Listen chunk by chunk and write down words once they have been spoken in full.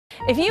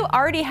If you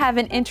already have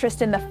an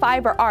interest in the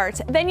fiber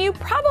arts, then you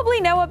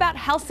probably know about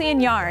Halcyon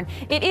Yarn.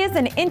 It is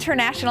an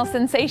international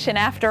sensation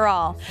after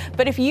all.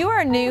 But if you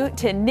are new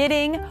to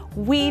knitting,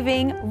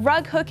 weaving,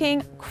 rug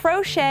hooking,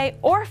 crochet,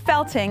 or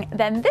felting,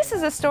 then this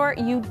is a store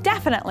you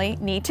definitely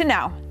need to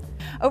know.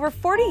 Over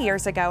 40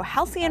 years ago,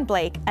 Halcyon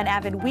Blake, an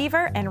avid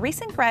weaver and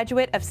recent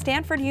graduate of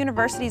Stanford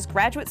University's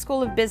Graduate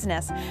School of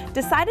Business,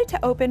 decided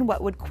to open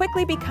what would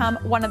quickly become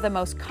one of the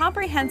most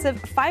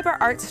comprehensive fiber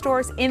art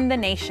stores in the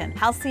nation,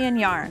 Halcyon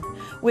Yarn.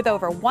 With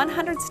over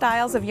 100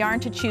 styles of yarn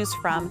to choose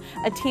from,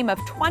 a team of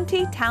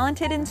 20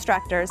 talented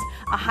instructors,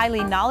 a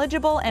highly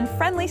knowledgeable and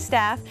friendly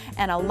staff,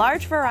 and a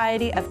large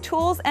variety of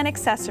tools and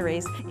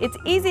accessories, it's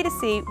easy to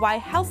see why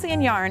Halcyon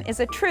Yarn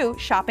is a true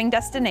shopping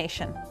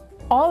destination.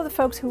 All of the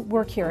folks who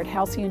work here at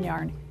Halcyon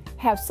Yarn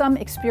have some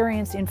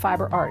experience in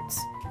fiber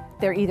arts.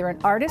 They're either an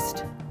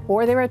artist,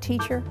 or they're a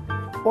teacher,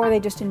 or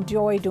they just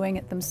enjoy doing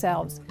it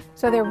themselves.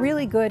 So they're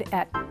really good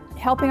at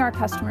helping our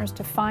customers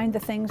to find the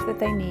things that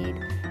they need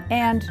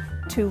and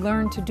to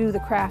learn to do the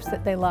crafts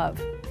that they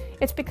love.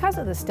 It's because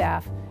of the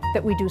staff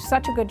that we do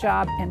such a good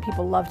job and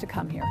people love to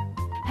come here.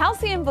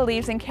 Halcyon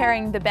believes in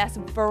carrying the best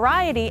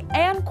variety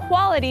and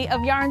quality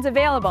of yarns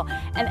available,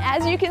 and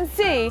as you can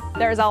see,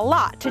 there's a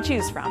lot to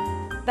choose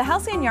from. The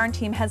Halcyon Yarn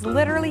team has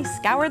literally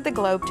scoured the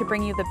globe to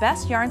bring you the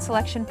best yarn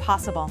selection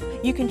possible.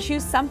 You can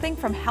choose something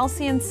from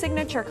Halcyon's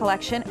signature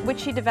collection,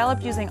 which she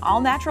developed using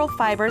all-natural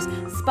fibers,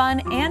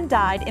 spun and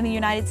dyed in the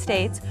United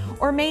States,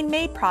 or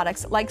Maine-made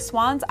products like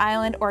Swan's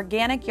Island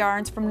organic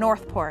yarns from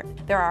Northport.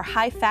 There are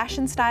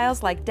high-fashion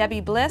styles like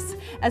Debbie Bliss,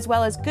 as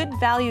well as good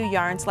value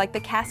yarns like the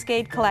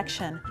Cascade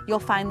collection. You'll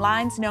find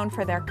lines known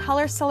for their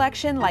color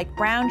selection like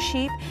Brown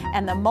Sheep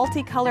and the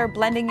multicolor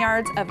blending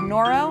yarns of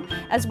Noro,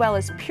 as well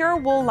as pure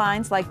wool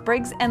lines like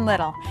Briggs and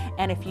Little.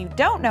 And if you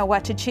don't know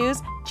what to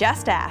choose,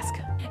 just ask.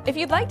 If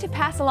you'd like to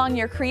pass along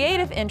your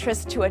creative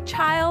interests to a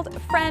child,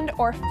 friend,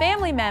 or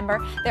family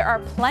member, there are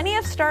plenty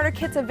of starter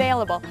kits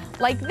available,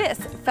 like this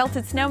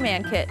felted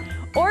snowman kit,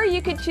 or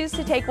you could choose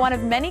to take one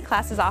of many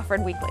classes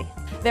offered weekly.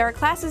 There are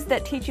classes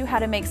that teach you how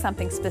to make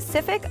something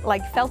specific,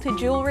 like felted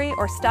jewelry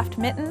or stuffed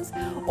mittens,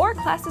 or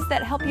classes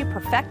that help you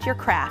perfect your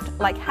craft,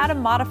 like how to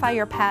modify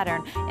your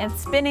pattern and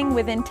spinning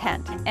with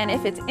intent. And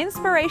if it's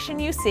inspiration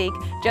you seek,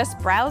 just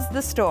browse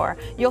the store.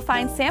 You'll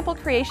find sample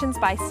creations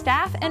by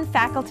staff and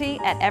faculty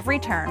at every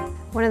turn.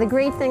 One of the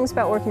great things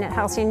about working at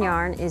Halcyon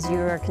Yarn is you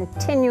are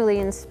continually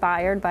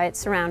inspired by its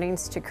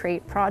surroundings to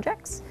create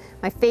projects.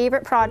 My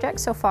favorite project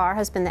so far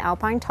has been the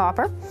Alpine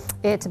Topper.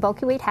 It's a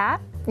bulky weight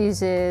hat,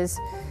 uses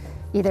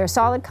either a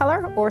solid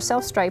color or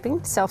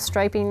self-striping.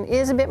 Self-striping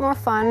is a bit more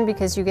fun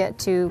because you get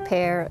to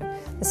pair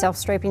the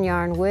self-striping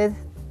yarn with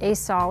a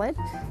solid.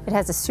 It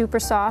has a super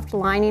soft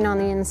lining on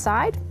the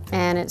inside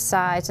and it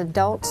sized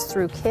adults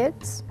through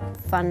kids.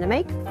 Fun to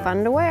make,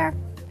 fun to wear.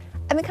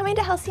 I've been coming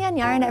to Halcyon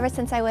Yarn ever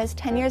since I was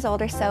 10 years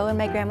old or so and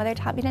my grandmother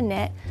taught me to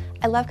knit.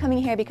 I love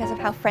coming here because of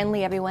how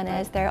friendly everyone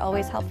is. They're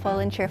always helpful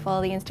and cheerful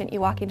the instant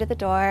you walk into the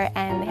door,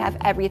 and they have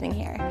everything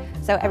here.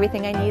 So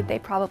everything I need, they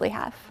probably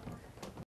have.